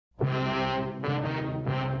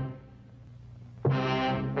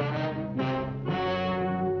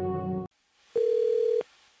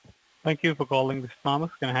Thank you for calling this Thomas.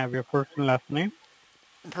 Can I have your first and last name?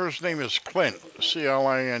 First name is Clint,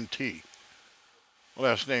 Clint.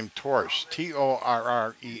 Last name Torres,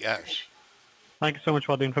 Torres. Thank you so much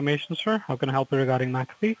for the information, sir. How can I help you regarding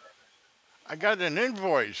McAfee? I got an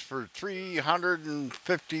invoice for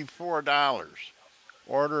 $354.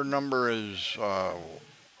 Order number is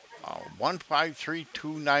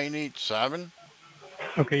 1532987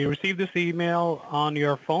 Okay, you received this email on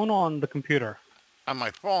your phone or on the computer? on my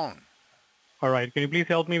phone. All right. Can you please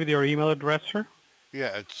help me with your email address, sir?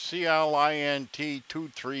 Yeah, it's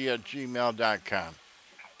clint23@gmail.com.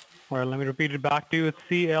 All right, let me repeat it back to you. It's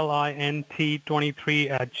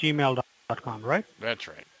clint23@gmail.com, right? That's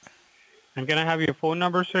right. And can I have your phone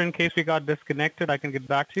number, sir, in case we got disconnected? I can get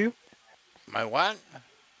back to you. My what?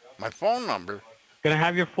 My phone number? Can I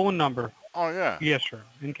have your phone number? Oh, yeah. Yes, sir,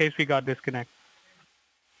 in case we got disconnected.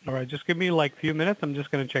 All right, just give me like a few minutes. I'm just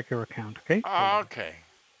going to check your account, okay? Okay.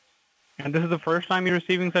 And this is the first time you're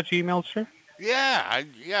receiving such emails, sir? Yeah, I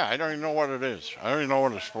don't even know what it is. I don't even know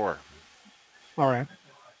what it's for. All right.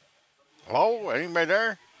 Hello? Anybody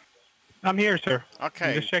there? I'm here, sir. Okay.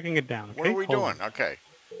 I'm just checking it down, okay? What are we Hold doing? on. Okay.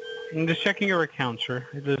 I'm just checking your account, sir.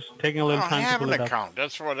 It is taking a I little don't time to have pull an it up. account.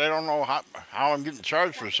 That's what I don't know how I'm getting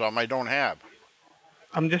charged for something I don't have.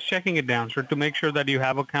 I'm just checking it down, sir, to make sure that you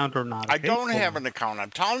have account or not. I Okay? don't have an account.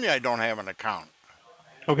 I'm telling you I don't have an account.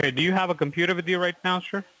 Okay, do you have a computer with you right now,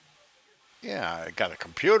 sir? Yeah, I got a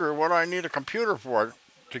computer. What do I need a computer for?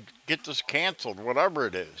 To get this canceled, whatever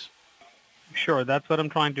it is. Sure, that's what I'm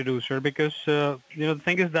trying to do, sir, because, the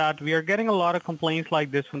thing is that we are getting a lot of complaints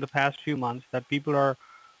like this from the past few months that people are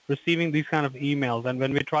receiving these kind of emails. And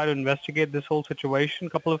when we try to investigate this whole situation a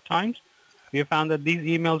couple of times, we have found that these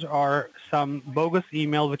emails are some bogus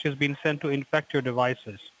email which has been sent to infect your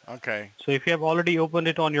devices. Okay. So if you have already opened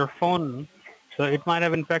it on your phone, so it might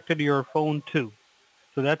have infected your phone too.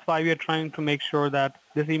 So that's why we are trying to make sure that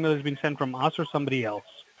this email has been sent from us or somebody else.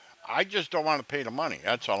 I just don't want to pay the money.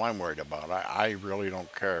 That's all I'm worried about. I really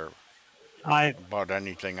don't care about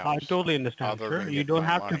anything else. I totally understand, other sir. than You getting don't my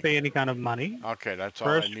have money. to pay any kind of money. Okay, that's all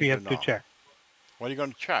I First, need we to have to know. check. What are you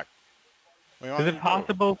going to check? What do you want Is me it to do?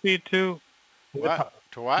 possible for you to... What?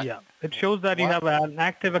 To what? Yeah. It shows that you What? have an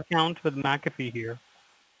active account with McAfee here.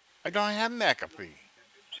 I don't have McAfee.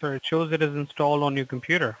 Sir, it shows it is installed on your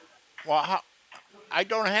computer. Well, I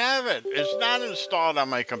don't have it. It's not installed on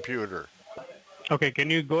my computer. Okay, can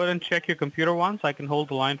you go ahead and check your computer once? I can hold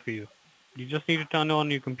the line for you. You just need to turn on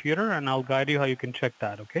your computer, and I'll guide you how you can check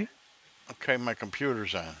that, okay? Okay, my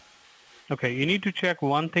computer's on. Okay, you need to check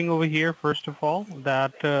one thing over here, first of all,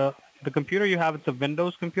 that the computer you have, it's a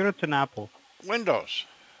Windows computer, it's an Apple. Windows.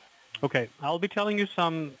 Okay, I'll be telling you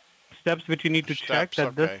some steps which you need to check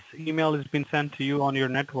Steps, that okay. this email has been sent to you on your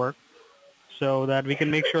network so that we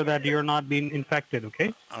can make sure that you're not being infected,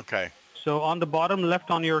 okay? Okay. So on the bottom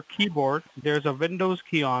left on your keyboard, there's a Windows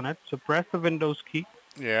key on it. So press the Windows key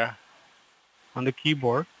Yeah. on the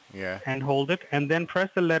keyboard Yeah. and hold it, and then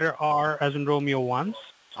press the letter R as in Romeo once,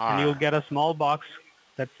 and you'll R. get a small box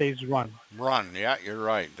that says Run. Run. Yeah, you're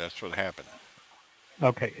right. That's what happened.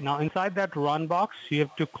 Okay, now inside that Run box, you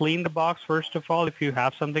have to clean the box first of all if you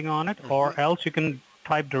have something on it, or else you can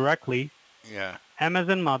type directly Yeah. M as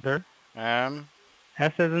in Mother, M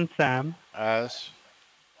S as in Sam, S.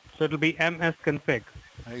 so it'll be msconfig.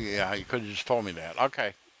 Yeah, you could have just told me that.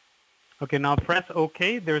 Okay. Okay, now press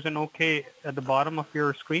OK. There's an OK at the bottom of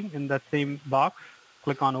your screen in that same box.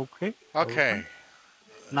 Click on OK. Okay.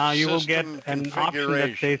 Now you will get System an option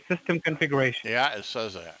that says System Configuration. Yeah, it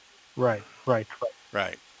says that. Right. Right.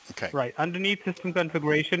 Okay. Right. Underneath System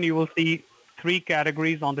Configuration, you will see three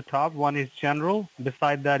categories on the top. One is General.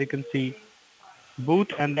 Beside that, you can see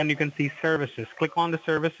Boot, and then you can see Services. Click on the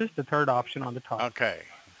Services, the third option on the top. Okay.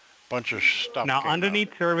 Bunch of stuff. Now,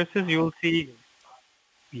 underneath Services, you will see...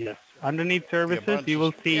 Yes. Underneath Services, you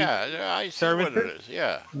will see I see Services, what it is.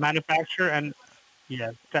 Yeah. Manufacturer, and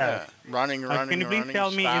status. Running. Can you please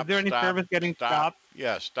tell me, is there any service getting stopped?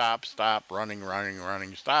 Yeah, stop, running,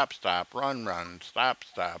 stop, run,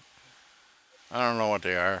 stop. I don't know what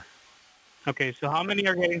they are. Okay, so how many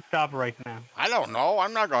are getting stopped right now? I don't know.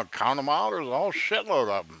 I'm not going to count them out. There's a whole shitload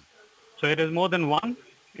of them. So it is more than one?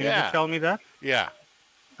 Can you just tell me that? Yeah.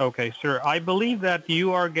 Okay, sir. I believe that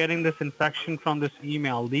you are getting this infection from this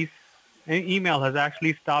email. This email has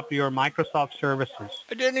actually stopped your Microsoft services.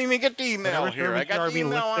 I didn't even get the email here. I got the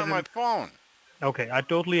email on my phone. Okay, I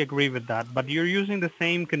totally agree with that. But you're using the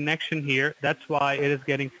same connection here. That's why it is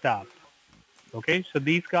getting stopped. Okay, so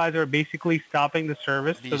these guys are basically stopping the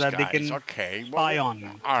service so that they can spy on you.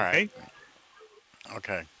 All right.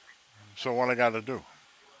 Okay. So what I got to do?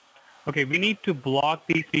 Okay, we need to block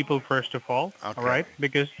these people first of all Okay. right?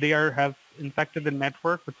 Because they have infected the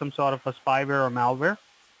network with some sort of a spyware or malware.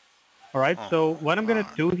 All right. Oh, So what I'm all going to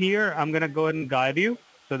right. do here, I'm going to go ahead and guide you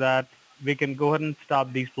so that we can go ahead and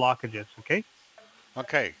stop these blockages. Okay.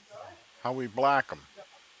 Okay. How we block them?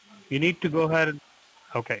 You need to go ahead and,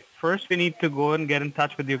 okay. First, we need to go and get in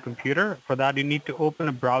touch with your computer. For that, you need to open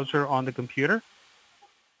a browser on the computer.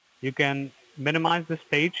 You can minimize this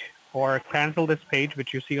page or cancel this page,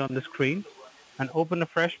 which you see on the screen, and open a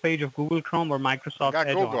fresh page of Google Chrome or I Microsoft got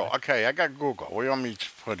Edge on Google. it. Okay, I got Google. What do you want me to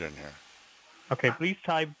put in here? Okay, please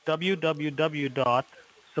type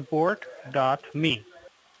www.support.me. I got it.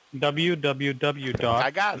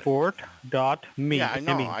 www.support.me. Yeah, I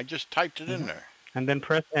know. I just typed it in there. And then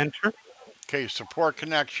press enter. Okay, support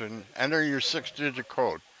connection. Enter your 6-digit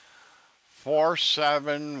code.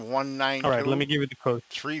 47192. All right, let me give you the code.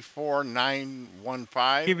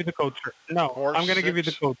 34915. Give you the code, sir. No, I'm going to give you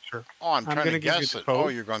the code, sir. Oh, I'm trying to give you guess the it. code. Oh,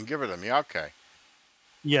 you're going to give it to me. Okay.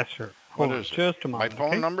 Yes, sir. What Hold on is it? just a My moment. phone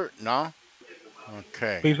okay? number? No?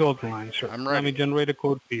 Okay. Please hold the line, sir. I'm Let me ready. generate a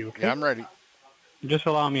code for you, okay? Yeah, I'm ready. Just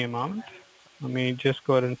allow me a moment. Let me just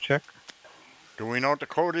go ahead and check. Do we know what the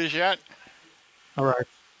code is yet? All right.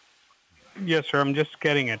 Yes, sir. I'm just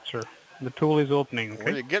getting it, sir. The tool is opening, okay?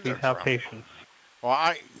 Where you get Please it have from? patience. Well,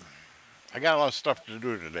 I got a lot of stuff to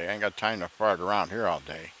do today. I ain't got time to fart around here all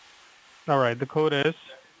day. All right. The code is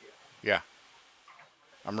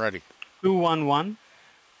I'm ready. 211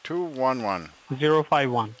 211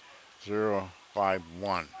 051.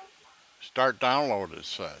 051. Start download, it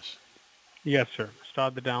says. Yes, sir.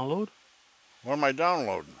 Start the download. What am I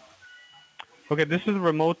downloading? Okay, this is a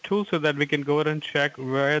remote tool so that we can go ahead and check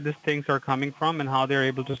where these things are coming from and how they're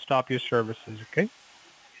able to stop your services, okay?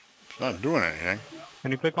 It's not doing anything.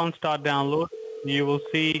 When you click on Start Download, you will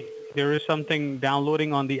see there is something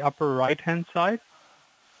downloading on the upper right-hand side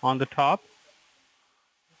on the top.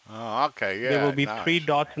 Oh, okay, yeah. There will be nice. 3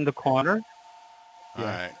 dots in the corner. All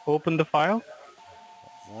right. Open the file.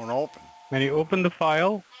 Won't open. When you open the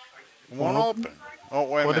file, Won't open. Oh,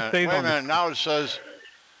 wait a What it minute. says Wait a on the minute. Now it says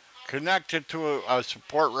connected to a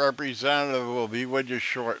support representative will be with you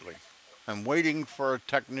shortly. I'm waiting for a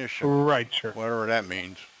technician. right, sir. Whatever that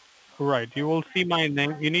means. Right. You will see my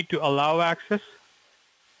name. You need to allow access.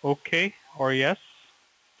 Okay or yes.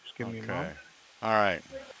 Just give me a Okay. moment. All right.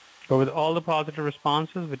 So with all the positive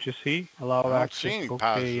responses which you see, allow I don't access. see any Okay,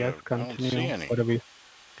 positive. yes, I don't continue. see any. Whatever you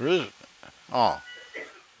There is. Oh.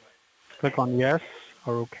 click on yes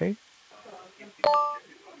or okay.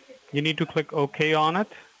 You need to click OK on it.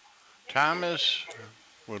 Thomas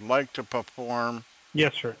would like to perform.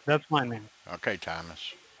 Yes, sir. That's my name. Okay,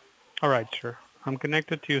 Thomas. All right, sir. I'm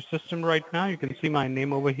connected to your system right now. You can see my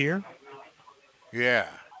name over here. Yeah.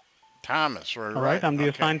 Thomas, we're All right. I'm the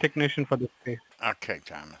okay. assigned technician for this case. Okay,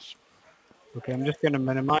 Thomas. Okay, I'm just going to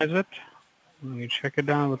minimize it. Let me check it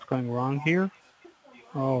down. What's going wrong here?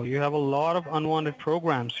 Oh, you have a lot of unwanted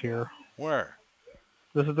programs here. Where?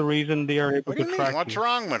 This is the reason they are able What do to you track mean? What's you.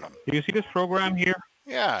 wrong with them? Do you see this program here?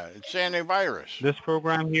 Yeah, it's antivirus. This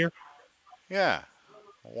program here? Yeah.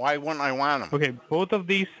 Why wouldn't I want them? Okay, both of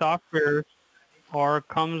these softwares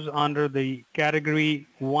comes under the category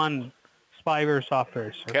 1 spyware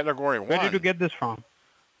software. Sir. Category 1. Where did you get this from?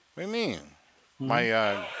 What do you mean? Hmm?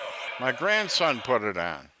 My grandson put it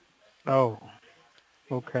on. Oh,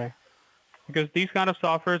 okay. Because these kind of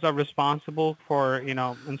softwares are responsible for,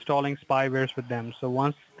 installing spywares with them. So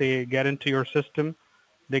once they get into your system,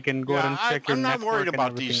 they can go ahead and check your I'm not network worried and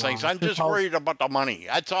about these everything things. on it. I'm This is just how- worried about the money.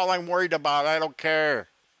 That's all I'm worried about. I don't care.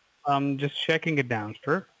 I'm just checking it down,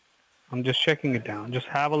 sir. I'm just checking it down. Just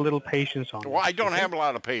have a little patience on it. Well, I don't okay? have a lot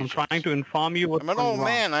of I'm patience. trying to inform you what's I'm an going old wrong.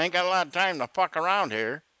 man. I ain't got a lot of time to fuck around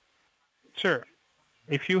here. Sir,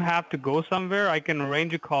 if you have to go somewhere, I can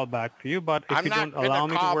arrange a call back to you. But if I'm you not don't gonna allow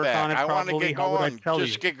me to call work back. on it I want to properly, get how would I going. tell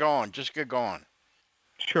Just you? get going. Just get going.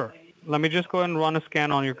 Sure. Let me just go ahead and run a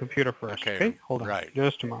scan on your computer first. Okay. Hold on. right.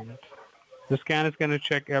 Just a moment. The scan is going to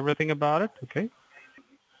check everything about it. Okay.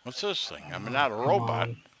 What's this thing? I'm not a Come robot.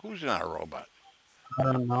 on. Who's not a robot? I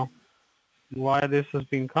don't know why this has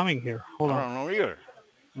been coming here. Hold I on. don't know either.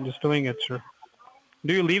 I'm just doing it, sir.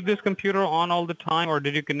 Do you leave this computer on all the time, or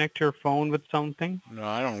did you connect your phone with something? No,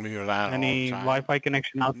 I don't leave it on Any all the time. Wi-Fi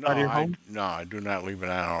connection outside your home? No, I do not leave it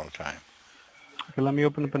on all the time. Okay, let me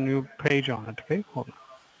open up a new page on it. Okay, hold on.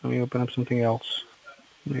 Let me open up something else.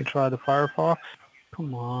 Let me try the Firefox.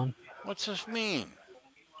 Come on. What's this mean?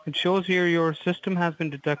 It shows here your system has been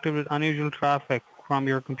detected with unusual traffic from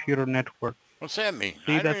your computer network. What's that mean?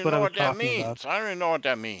 See, I don't that's even what I know was what that talking means. about. I don't even know what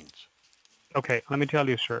that means. Okay, let me tell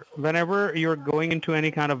you, sir. Whenever you're going into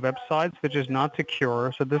any kind of websites which is not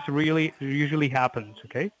secure, so this really usually happens,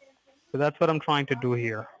 okay? So that's what I'm trying to do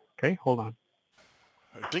here. Okay, hold on.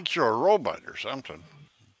 I think you're a robot or something.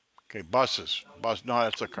 Okay, buses. Bus. No,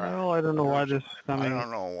 that's a car. Well, I don't know why this is I coming.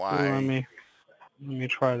 don't know Let why. me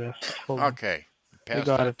try this. Hold on. Okay. We Pass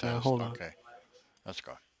got that it now. test. Hold on. Okay. Let's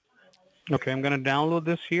go. Okay, I'm gonna download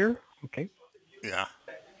this here. Okay. Yeah.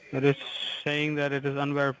 It is saying that it is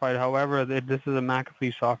unverified. However, this is a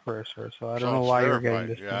McAfee software, sir. So I don't So know it's why you're verified.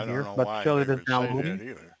 getting this Yeah, I thing don't here, know but why still they it is would say downloading. that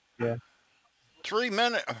either. Yeah. 3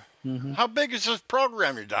 minutes. Mm-hmm. How big is this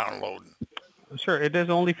program you're downloading? Sure, it is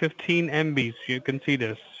only 15 MBs. You can see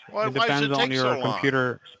this. Why It does depends it on take your so long?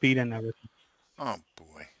 computer speed and everything. Oh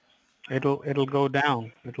boy. It'll go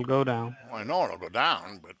down. It'll go down. Well, I know it'll go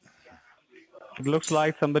down, but It looks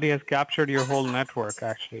like somebody has captured your whole network.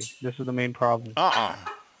 Actually, this is the main problem.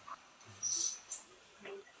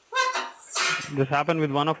 This happened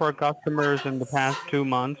with one of our customers in the past 2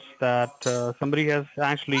 months that somebody has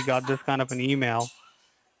actually got this kind of an email,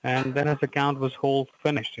 and then his account was whole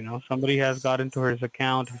finished. Somebody has got into his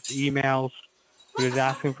account, his emails. He was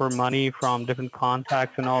asking for money from different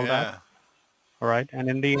contacts and all that. yeah. All right, and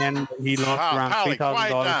in the end, he lost around Polly,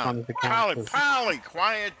 quiet $3,000 down. from his account. Polly,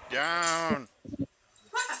 quiet down.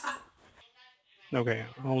 Okay,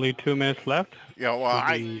 only 2 minutes left. Yeah, well,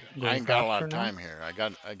 I Going ain't got a lot faster of now. time here.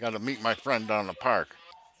 I got to meet my friend down the park.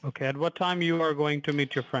 Okay, at what time you are going to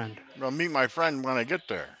meet your friend? I'll meet my friend when I get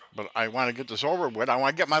there. But I want to get this over with. I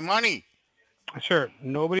want to get my money. Sure,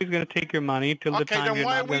 nobody's going to take your money till the time then you're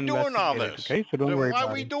why not are we going to doing all investigate it, this? okay? So don't Then worry why about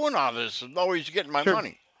are we it. doing all this if nobody's getting my Sure.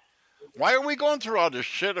 money? Why are we going through all this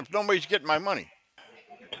shit if nobody's getting my money?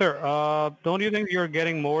 Sir, don't you think you're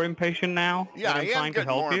getting more impatient now? Yeah, that I I'm am trying to getting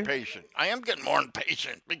help more you? impatient. I am getting more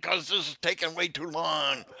impatient because this is taking way too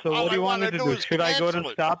long. So All what do you I want me wanna to do? is Should I go ahead and cancel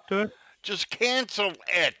it. stop to it? Just cancel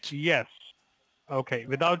it. Yes. Okay,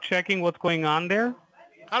 without checking what's going on there?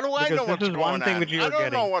 How do I Because know this what's is one going thing on? which you I are don't know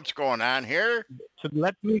getting. what's going on here. So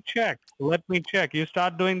let me check. Let me check. You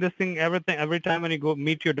start doing this thing every time when you go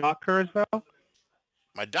meet your doctor as well?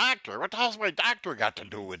 My doctor? What the hell's my doctor got to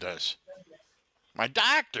do with this? My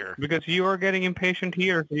doctor? Because you are getting impatient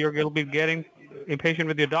here, so you'll be getting impatient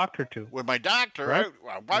with your doctor too. With my doctor? Right?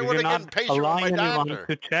 Why Because would I you're get not impatient with allowing my anyone doctor?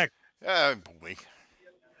 to check. Boy.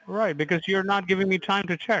 Right, because you're not giving me time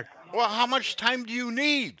to check. Well, how much time do you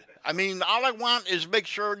need? I mean, all I want is make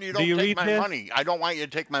sure you don't you take read my this? money. I don't want you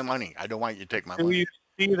to take my money. I don't want you to take my Do money. you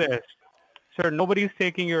see this? Sir, nobody's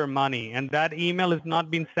taking your money, and that email is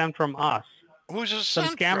not being sent from us. Who's this Some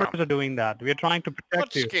sent scammers from? are doing that. We are trying to protect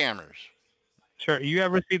What you. scammers? Sure, you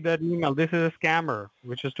have received that email. This is a scammer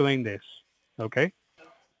which is doing this. Okay?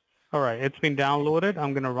 All right, it's been downloaded.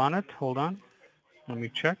 I'm going to run it. Hold on. Let me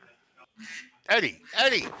check. Eddie,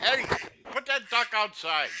 put that duck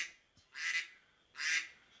outside.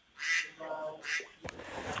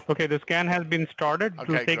 Okay, the scan has been started. It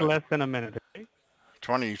will Okay, take good. less than a minute. Okay?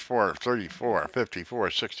 24, 34,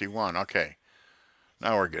 54, 61. Okay.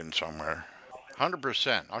 Now we're getting somewhere.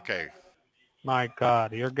 100%. Okay. My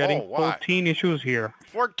God, you're getting what? 14 issues here.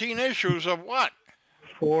 14 issues of what?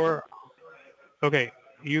 Okay,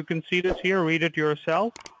 you can see this here. Read it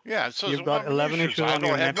yourself. Yeah, it says You've got 11 issues I on your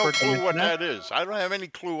don't have no network and clue what internet. that is. I don't have any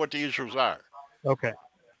clue what the issues are. Okay.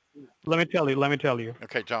 Let me tell you.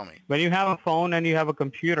 Okay, tell me. When you have a phone and you have a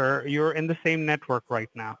computer, you're in the same network right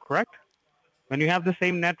now, correct? When you have the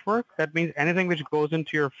same network, that means anything which goes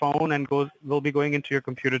into your phone and will be going into your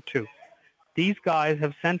computer too. These guys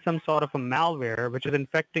have sent some sort of a malware which is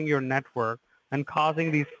infecting your network and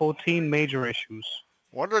causing these 14 major issues.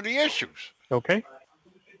 What are the issues? Okay?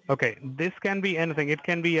 Okay, this can be anything. It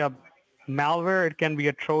can be a malware, it can be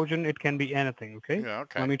a Trojan, it can be anything, okay? Yeah,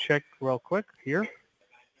 okay. Let me check real quick here.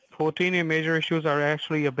 14 major issues are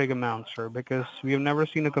actually a big amount, sir, because we have never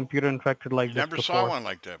seen a computer infected like this Never before, saw one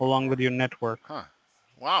like that. along with your network. Huh.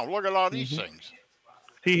 Wow, look at all these things.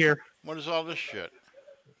 See here. What is all this shit?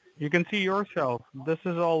 You can see yourself. This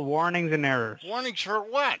is all warnings and errors Warnings for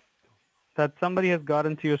what? that somebody has got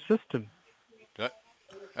into your system.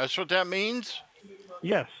 That's what that means?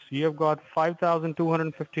 Yes, you have got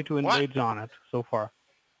 5,252 invades on it so far.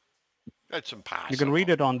 That's impossible. You can read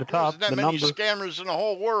it on the top, There's that the many numbers. scammers in the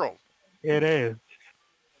whole world. It is.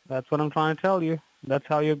 That's what I'm trying to tell you. That's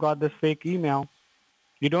how you got this fake email.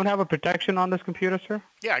 You don't have a protection on this computer, sir?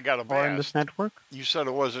 Yeah, I got a Or in this vast. network? You said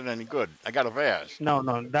it wasn't any good. I got a vast. No,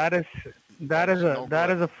 that is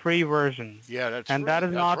a free version. Yeah, that's And free. that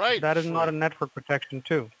is That's not right. that is It's not a free. network protection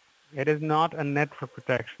too. It is not a network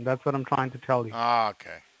protection. That's what I'm trying to tell you. Ah,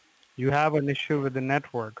 okay. You have an issue with the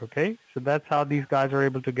network, okay? So that's how these guys are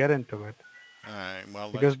able to get into it. All right.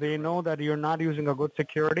 Well, Because they know that you're not using a good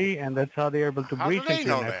security, and that's how they're able to How do breach they into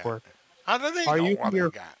your know that? network. How do they Are know you what I here?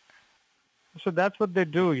 got? So that's what they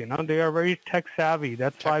do, you know. They are very tech savvy.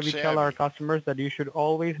 That's why Tech we tell our savvy. customers that you should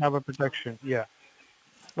always have a protection. Yeah.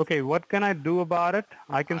 Okay, what can I do about it?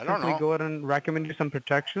 I can I don't simply know. go ahead and recommend you some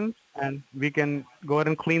protections and we can go ahead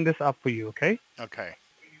and clean this up for you, okay? Okay.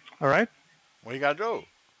 All right? What you got to do?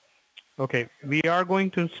 Okay, we are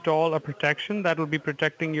going to install a protection that will be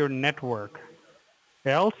protecting your network.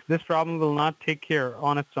 Else, this problem will not take care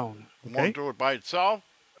on its own, Won't okay? do it by itself?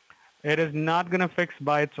 It is not going to fix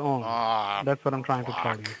by its own. Ah, That's what I'm trying to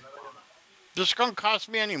tell you, fuck. This going to cost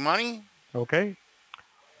me any money? okay?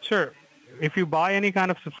 Sure. If you buy any kind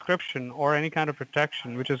of subscription or any kind of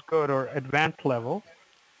protection, which is good or advanced level,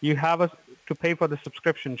 you have to pay for the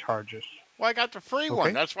subscription charges. Well, I got the free one.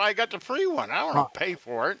 Okay. That's why I got the free one. I don't Uh, want to pay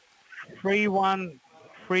for it. free one,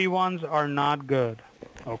 free ones are not good.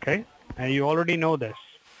 Okay, and you already know this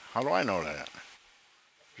How do I know that?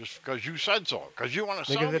 Just because you said so. Because you want to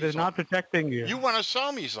sell because me it is not something. protecting you, You want to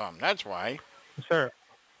sell me something. That's why. sir.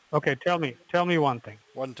 Okay, tell me one thing.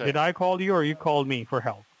 One thing. Did I call you or you called me for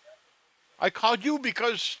help? I called you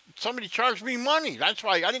because somebody charged me money. That's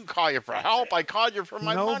why I didn't call you for help. I called you for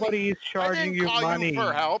my money. Nobody is charging didn't you call you money.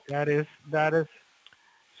 for help. That is.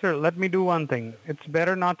 Sir, let me do one thing. It's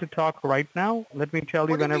better not to talk right now. Let me tell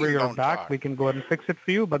you What do you whenever mean you're don't back, talk? we can go ahead and fix it for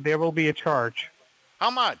you, but there will be a charge, How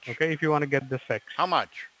much? okay, if you want to get this fixed. How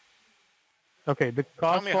much? Okay, the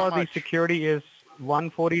cost me how for the much. security is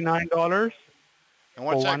 $149 And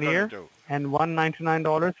what's for that 1 going year to do? and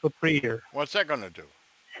 $199 for 3 years. What's that going to do?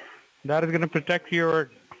 That is going to protect your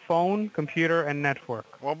phone, computer, and network.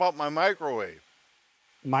 What about my microwave?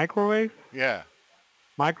 Microwave? Yeah.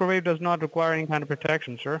 Microwave does not require any kind of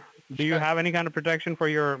protection, sir. Do you have any kind of protection for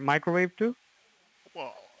your microwave too?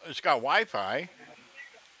 Well, it's got Wi-Fi.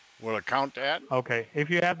 Will it count that? Okay. If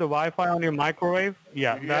you have the Wi-Fi on your microwave,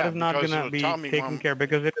 Yeah, that is not because going to it'll be tell me taken when- care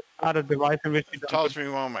because it is not a device in which you It don't tells put- me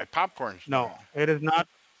when my popcorn's No, done. it is not.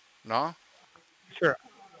 No? Sure.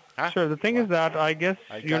 Huh? Sure. The thing is that I guess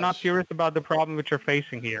you're not guess. curious about the problem which you're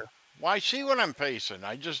facing here. Well, I see what I'm facing.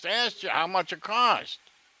 I just asked you how much it cost.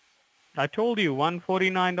 I told you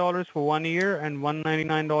 $149 for 1 year and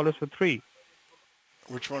 $199 for 3.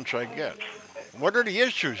 Which one should I get? What are the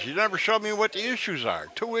issues? You never showed me what the issues are.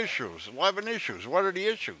 2 issues, 11 issues. What are the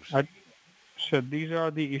issues? So these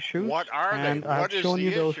are the issues. What are they? And I've What is shown the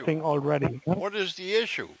you those issue? things already. What is the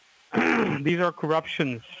issue? These are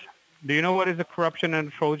corruptions. Do you know what is a corruption and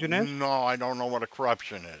a Trojan is? No, I don't know what a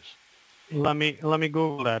corruption is. Let me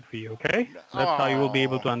Google that for you, okay? That's how you will be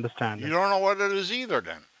able to understand You it. don't know what it is either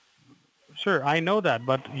then. Sure, I know that,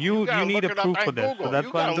 but you gotta need look a it up proof on for this, Google. so that's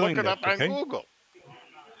You why I'm gotta doing look it this, up on okay? Google.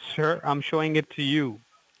 Sure, I'm showing it to you.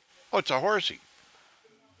 Oh, it's a horsey.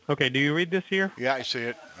 Okay, do you read this here? Yeah, I see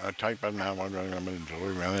it. Type in now.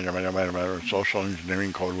 Social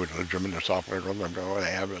engineering code with legitimate software.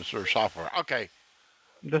 They have their software. Okay,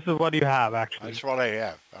 This is what you have, actually. that's what I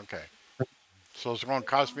have. Okay. So it's going to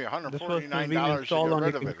cost me This was to $149 be to installed get on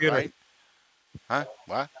rid your of it, computer. right? Huh?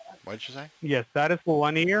 What? What'd you say? Yes, that is for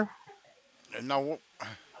 1 year. No.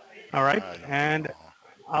 All right, I don't and know.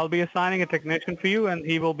 I'll be assigning a technician for you, and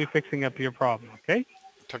he will be fixing up your problem, okay?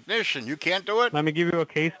 Technician, you can't do it? Let me give you a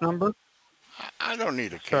case number. I don't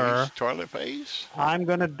need a case. Sir. Toilet paste? I'm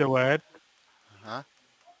going to do it. Huh?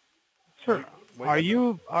 Sir, Wait,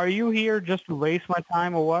 are you here just to waste my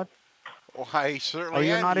time or what? Oh, I certainly Or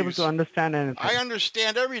you're am. not able to understand anything? I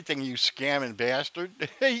understand everything, you scamming bastard.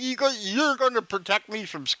 You're going to protect me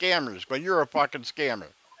from scammers, but you're a fucking scammer.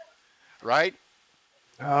 Right?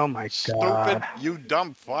 Oh, my Stupid, God. you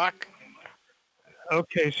dumb fuck.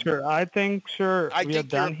 Okay, sir. I think, sir, I we are think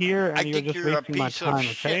done here, and I you're think just you're a wasting my piece of time,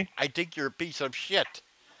 shit. okay? I think you're a piece of shit.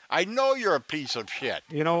 I know you're a piece of shit.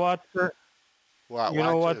 You know what, sir? Well, You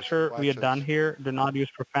know watch what, this, sir? watch We are this. done here. Do not use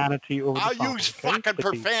profanity over I'll the phone, use okay? fucking Please.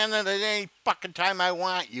 profanity at any fucking time I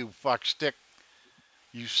want, you fuckstick.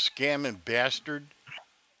 You scamming bastard.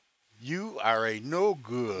 You are a no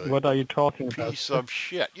good What are you talking about? piece sir? of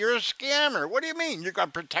shit. You're a scammer. What do you mean you're going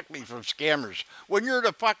to protect me from scammers when you're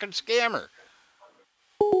the fucking scammer?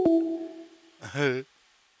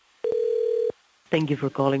 Thank you for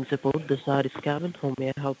calling support. This side is Kevin. How may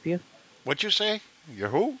I help you? What you say? You're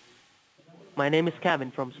who? My name is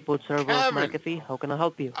Kevin from support server of Kevin. McAfee. How can I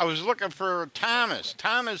help you? I was looking for Thomas.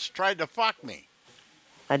 Thomas tried to fuck me.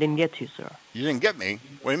 I didn't get you, sir. You didn't get me?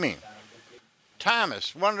 What do you mean?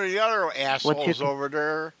 Thomas, one of the other assholes your- over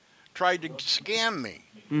there, tried to scam me.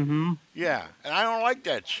 Mm-hmm. Yeah, and I don't like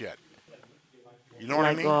that shit. You know what I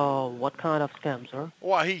Like, mean? what kind of scam, sir?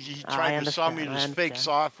 Well, he tried to sell me understand, this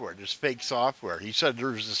I fake software, He said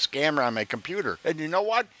there's a scammer on my computer. And you know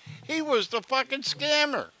what? He was the fucking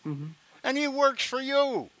scammer. Mm-hmm. And he works for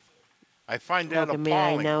you. I find that Okay, appalling. may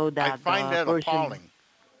I know I that find that person? appalling.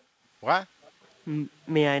 What?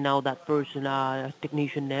 May I know that person,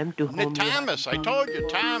 technician name to whom you Thomas. I told you,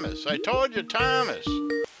 Thomas. I told you, Thomas.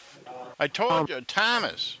 I told you,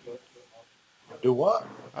 Thomas. Do what?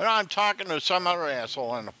 I'm talking to some other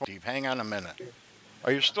asshole on the phone. Hang on a minute.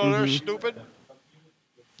 Are you still there, stupid?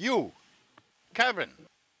 You, Kevin.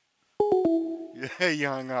 Yeah, you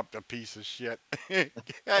hung up, the piece of shit.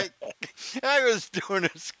 I was doing a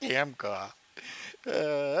scam call.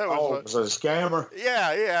 It was a scammer.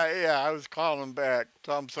 Yeah. I was calling back.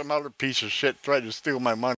 Some other piece of shit tried to steal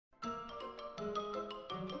my money.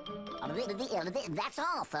 That's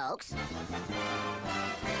all, folks.